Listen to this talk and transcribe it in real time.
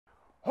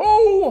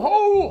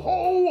ho,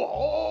 ho,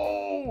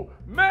 ho!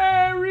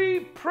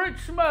 Merry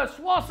Pritchmas!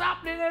 What's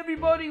happening,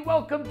 everybody?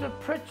 Welcome to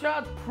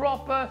Pritchard's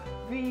Proper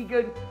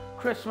Vegan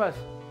Christmas.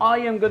 I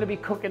am going to be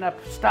cooking up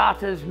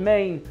starters,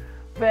 main,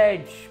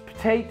 veg,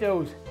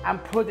 potatoes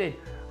and pudding,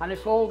 and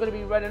it's all going to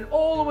be running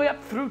all the way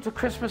up through to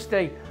Christmas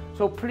Day.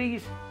 So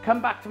please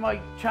come back to my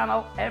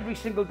channel every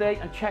single day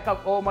and check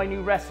out all my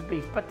new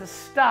recipes. But to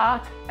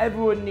start,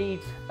 everyone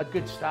needs a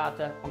good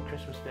starter on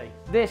Christmas Day.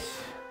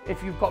 This,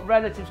 if you've got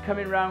relatives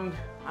coming round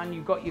and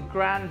you've got your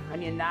gran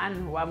and your nan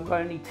who haven't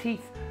got any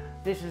teeth,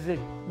 this is a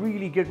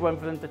really good one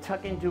for them to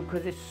tuck into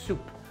because it's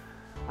soup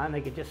and they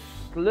can just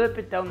slurp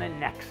it down their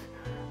necks.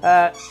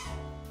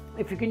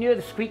 If you can hear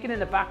the squeaking in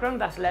the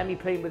background, that's Lemmy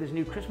playing with his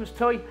new Christmas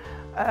toy.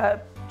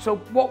 So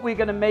what we're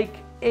going to make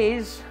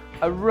is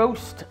a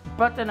roast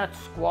butternut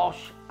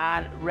squash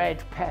and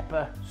red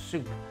pepper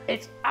soup.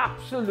 It's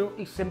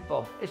absolutely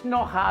simple. It's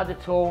not hard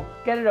at all.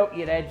 Get it out of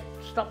your head.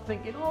 Stop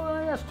thinking,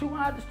 oh, that's too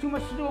hard, there's too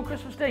much to do on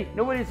Christmas Day.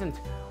 No, it isn't.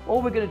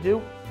 All we're going to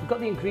do, we've got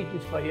the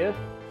ingredients by here.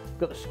 We've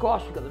got the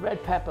squash, we've got the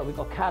red pepper, we've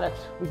got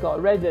carrots, we've got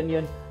a red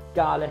onion,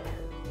 garlic,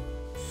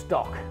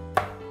 stock.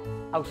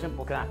 How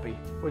simple can that be?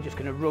 We're just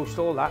going to roast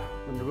all that.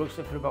 We're going to roast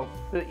it for about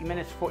 30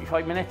 minutes,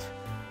 45 minutes.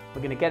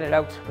 We're going to get it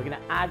out. We're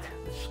going to add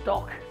the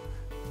stock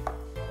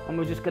and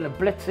we're just going to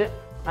blitz it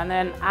and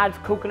then add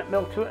coconut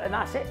milk to it, and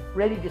that's it.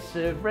 Ready to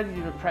serve, ready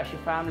to impress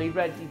your family,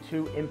 ready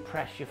to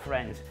impress your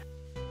friends.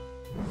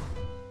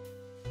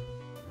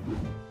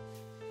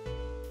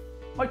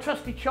 My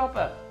trusty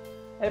chopper.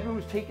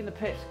 Everyone's taking the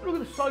piss. Look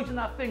at the size of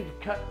that thing to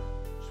cut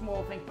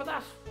small things, but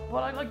that's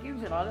what I like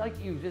using. I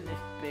like using this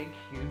big,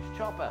 huge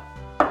chopper.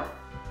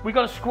 We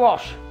got a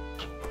squash.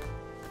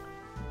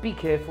 Be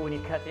careful when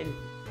you're cutting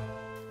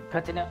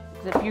it,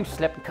 because if you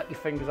slip and cut your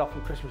fingers off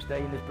on Christmas Day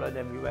and there's blood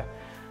everywhere,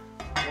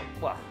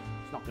 well,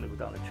 it's not going to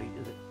go down a treat,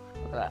 is it?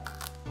 Look at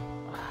that.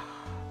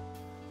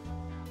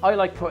 I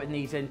like putting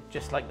these in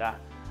just like that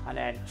and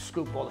then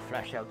scoop all the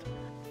flesh out.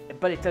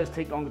 But it does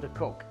take longer to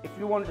cook. If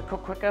you want it to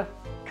cook quicker,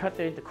 cut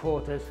it into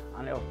quarters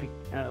and it'll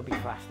be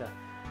faster.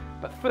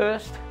 But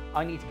first,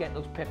 I need to get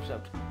those pips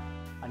out.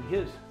 And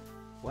here's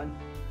one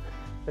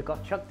that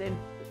got chucked in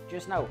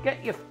just now.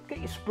 Get your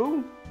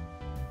spoon,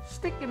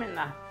 stick them in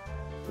that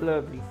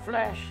lovely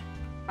flesh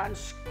and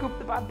scoop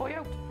the bad boy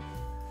out.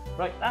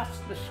 Right, that's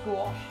the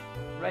squash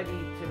ready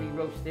to be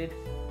roasted.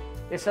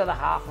 This other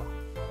half,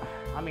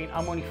 I mean,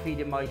 I'm only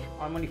feeding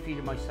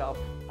myself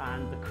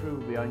and the crew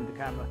behind the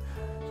camera,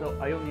 so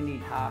I only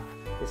need half.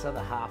 This other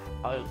half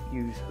I'll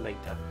use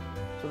later.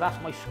 So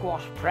that's my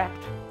squash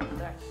prepped.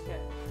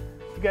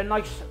 You get a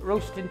nice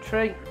roasting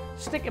tray,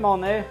 stick him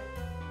on there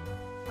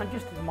and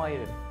just admire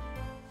him.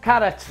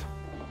 Carrots,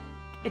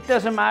 it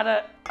doesn't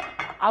matter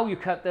how you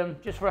cut them,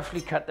 just roughly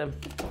cut them.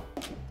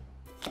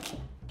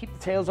 Keep the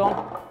tails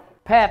on.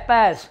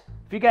 Peppers,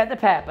 if you get the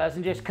peppers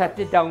and just cut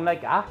it down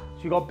like that,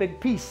 so you got big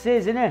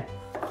pieces in it.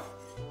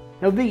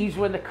 Now these,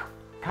 when they're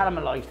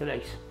caramelised to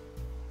this,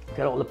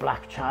 get all the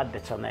black charred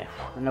bits on there.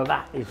 And now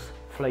that is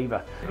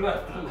flavour.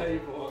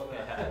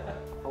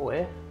 Oh,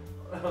 where?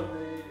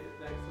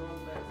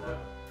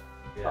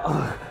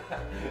 Yeah.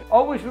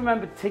 Always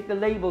remember to take the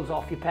labels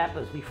off your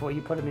peppers before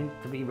you put them in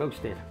to be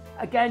roasted.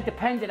 Again,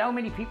 depending how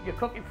many people you're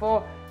cooking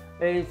for,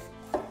 is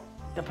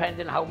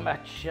depending how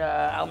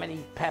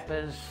many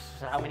peppers,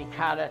 how many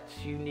carrots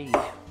you need.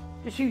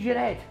 Just use your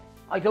head.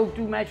 I don't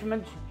do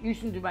measurements. You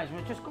shouldn't do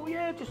measurements. Just go,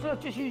 yeah, just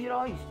use your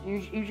eyes.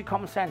 Use your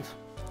common sense.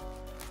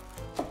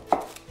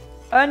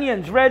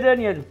 Onions, red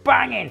onion,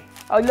 banging.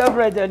 I love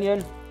red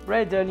onion.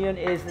 Red onion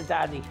is the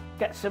daddy.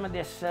 Get some of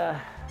this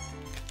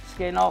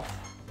skin off.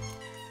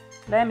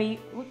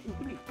 Lemmy,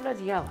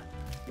 bloody hell.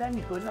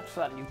 Lemmy's good enough for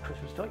that new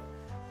Christmas toy.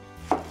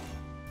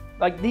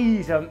 Like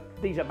these are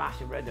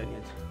massive red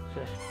onions.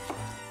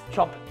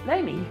 So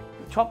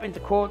chop into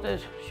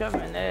quarters, shove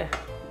them in there.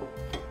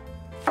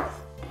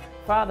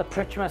 Father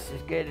Pritchmas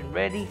is getting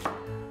ready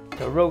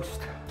to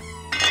roast.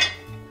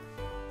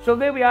 So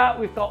there we are,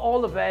 we've got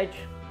all the veg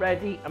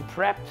ready and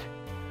prepped.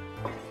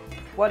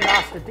 One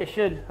last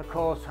addition, of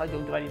course, I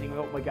don't do anything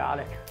without my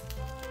garlic.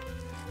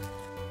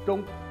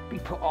 Don't be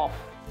put off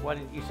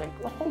when you think,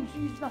 oh,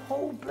 he's using a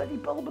whole bloody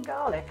bulb of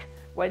garlic.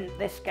 When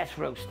this gets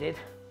roasted,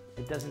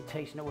 it doesn't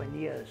taste nowhere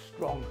near as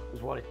strong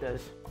as what it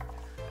does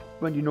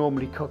when you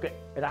normally cook it.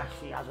 It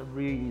actually has a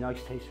really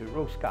nice taste with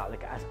roast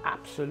garlic. It has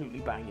absolutely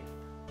banging.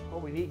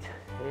 All we need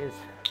is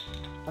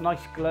a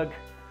nice glug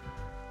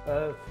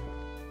of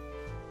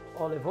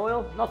olive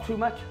oil, not too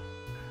much.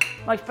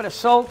 Nice bit of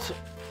salt.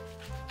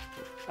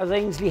 As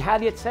Ainsley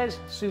Harriott says,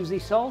 Susie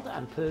salt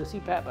and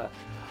Percy pepper.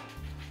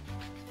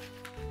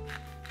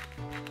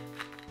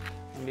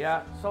 And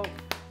yeah, salt,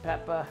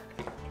 pepper.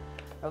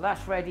 Now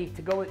that's ready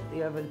to go into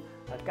the oven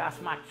at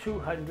gas max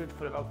 200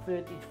 for about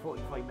 30 to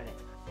 45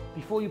 minutes.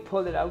 Before you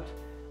pull it out,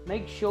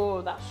 make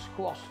sure that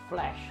squash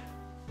flesh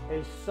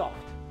is soft.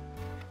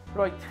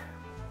 Right,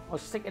 I'll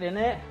stick it in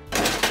there.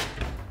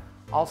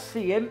 I'll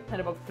see him in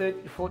about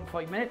 30 to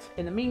 45 minutes.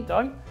 In the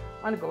meantime,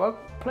 I'm gonna go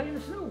out, play in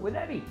the snow with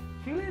Eddie.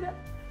 See you later.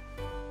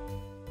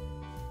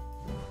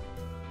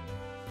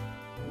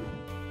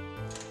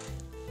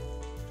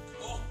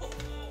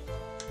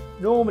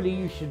 Normally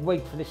you should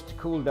wait for this to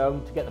cool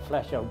down to get the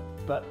flesh out,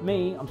 but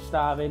me, I'm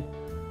starving,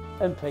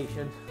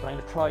 impatient, so I'm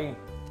going to try and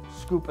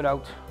scoop it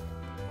out.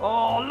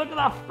 Oh, look at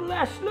that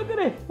flesh, look at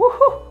it,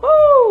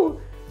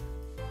 woohoo!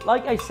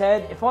 Like I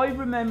said, if I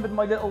remembered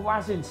my little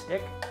wazzing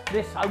stick,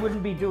 I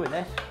wouldn't be doing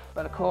this,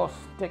 but of course,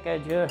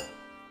 dickhead here,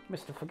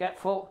 Mr.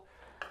 Forgetful,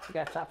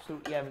 forgets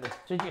absolutely everything.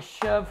 So just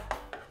shove.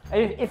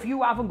 If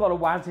you haven't got a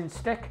wazzing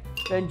stick,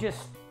 then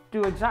just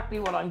do exactly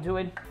what I'm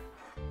doing.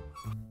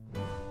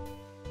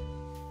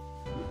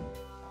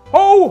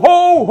 Ho,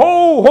 ho,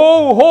 ho,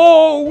 ho,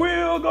 ho!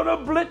 We're gonna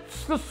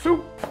blitz the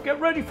soup. Get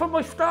ready for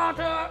my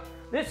starter.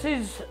 This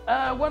is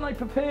one I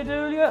prepared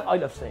earlier. I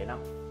love saying that.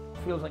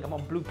 Feels like I'm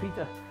on Blue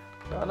Peter.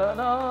 Da, da,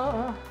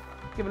 da.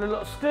 Give it a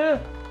little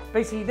stir.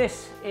 Basically,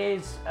 this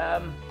is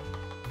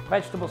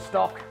vegetable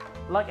stock.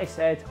 Like I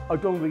said, I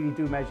don't really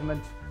do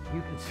measurements.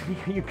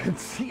 You can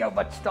see how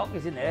much stock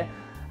is in there.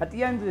 At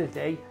the end of the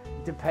day,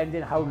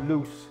 depending how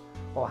loose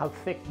or how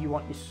thick you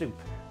want your soup.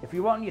 If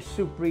you want your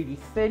soup really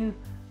thin,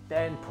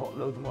 then put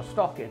loads more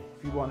stock in.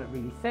 If you want it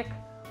really thick,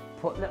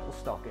 put little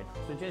stock in.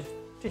 So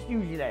just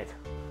use your head.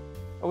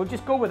 I will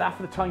just go with that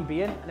for the time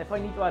being, and if I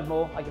need to add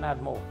more, I can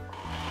add more.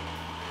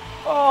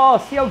 Oh,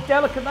 see how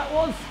delicate that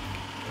was?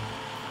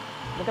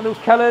 Look at those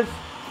colours.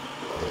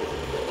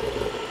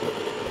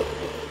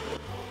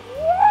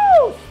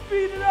 Woo!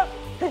 Speed it up.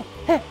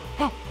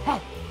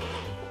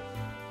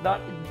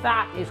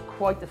 That is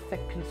quite a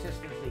thick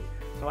consistency.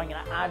 So I'm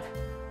going to add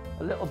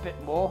a little bit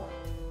more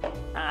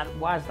and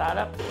wazz that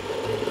up.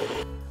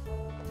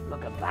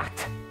 Look at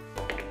that.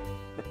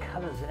 The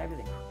colours and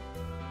everything.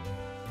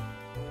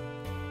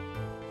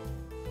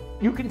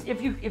 You can,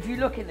 if you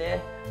look in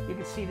there, you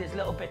can see there's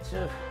still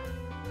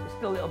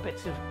little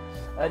bits of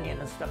onion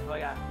and stuff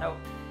like that. Now,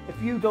 if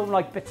you don't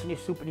like bits in your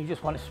soup and you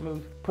just want it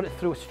smooth, put it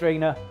through a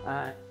strainer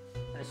and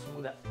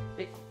smooth it.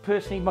 It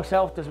personally,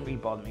 myself, doesn't really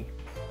bother me.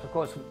 So of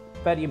course,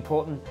 very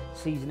important,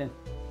 seasoning.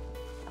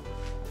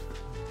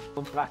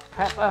 Black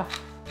pepper.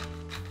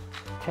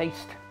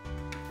 Taste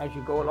as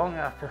you go along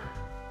after.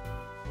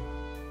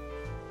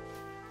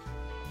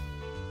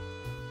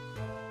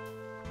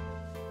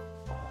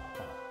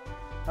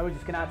 Now we're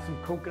just going to add some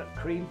coconut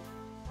cream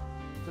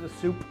to the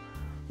soup.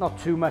 Not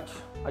too much,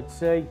 I'd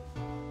say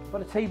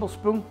about a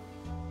tablespoon.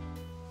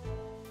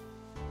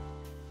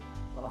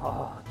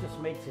 Oh, it just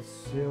makes it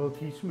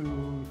silky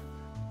smooth.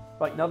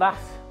 Right, now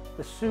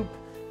the soup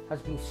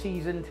has been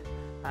seasoned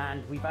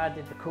and we've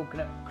added the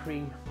coconut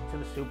cream to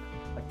the soup.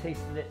 I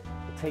tasted it,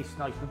 it tastes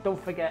nice. But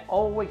don't forget,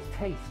 always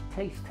taste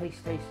as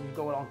you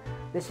go along.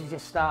 This is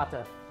your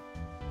starter.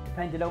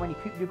 Depending on how many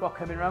people you've got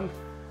coming around,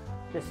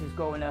 this is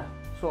going to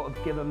sort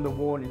of give them the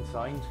warning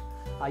signs.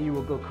 Are you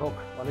a good cook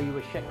or are you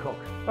a shit cook?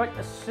 Right,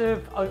 let's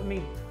serve.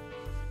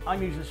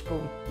 I'm using a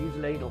spoon, use a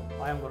ladle.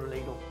 I haven't got a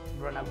ladle,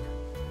 run out.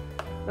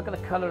 Look at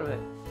the colour of it.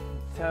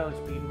 Tell it's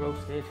been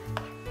roasted.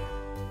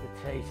 The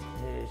taste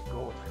is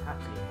good.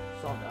 Actually,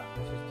 sod that.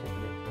 Let's just take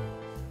it.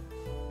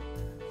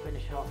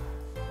 Finish off.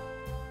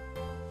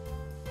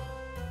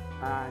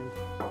 And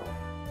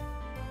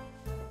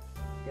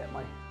get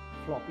my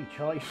floppy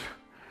choice.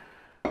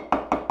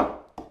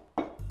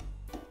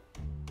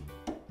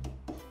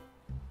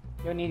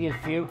 You only need a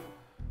few.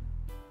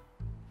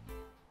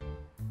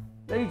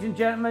 Ladies and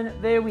gentlemen,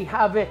 there we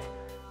have it.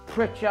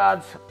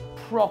 Pritchard's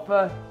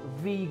proper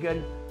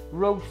vegan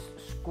roast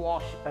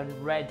squash and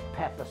red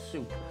pepper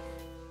soup.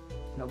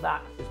 Now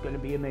that is going to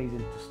be amazing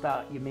to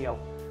start your meal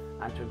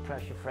and to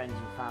impress your friends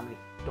and family.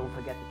 Don't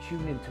forget to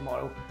tune in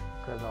tomorrow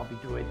because I'll be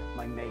doing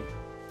my main.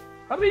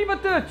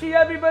 Arrivederci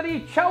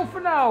everybody, ciao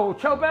for now,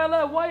 ciao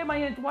bella. Why am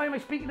I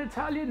speaking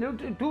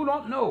Italian? Do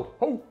not know.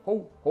 Ho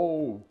ho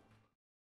ho.